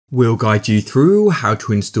We'll guide you through how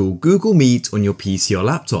to install Google Meet on your PC or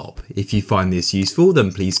laptop. If you find this useful,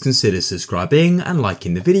 then please consider subscribing and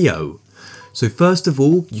liking the video. So first of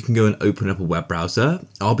all, you can go and open up a web browser.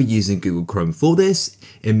 I'll be using Google Chrome for this.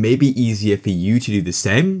 It may be easier for you to do the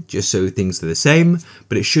same, just so things are the same,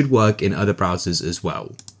 but it should work in other browsers as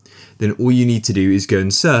well. Then all you need to do is go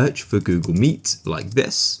and search for Google Meet like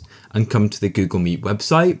this, and come to the Google Meet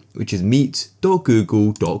website, which is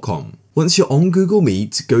meet.google.com. Once you're on Google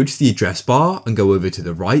Meet, go to the address bar and go over to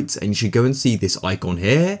the right, and you should go and see this icon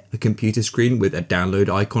here, a computer screen with a download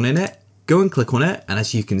icon in it. Go and click on it, and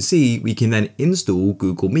as you can see, we can then install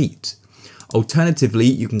Google Meet. Alternatively,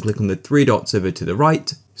 you can click on the three dots over to the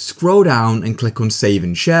right, scroll down and click on Save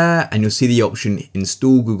and Share, and you'll see the option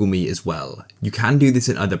Install Google Meet as well. You can do this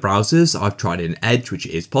in other browsers. I've tried it in Edge, which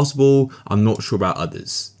is possible. I'm not sure about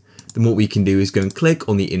others. Then what we can do is go and click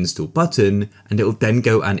on the install button, and it will then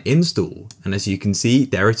go and install. And as you can see,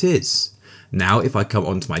 there it is. Now, if I come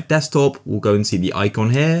onto my desktop, we'll go and see the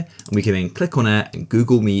icon here, and we can then click on it and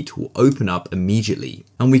Google Meet will open up immediately.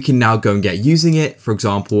 And we can now go and get using it. For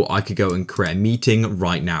example, I could go and create a meeting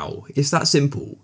right now. It's that simple.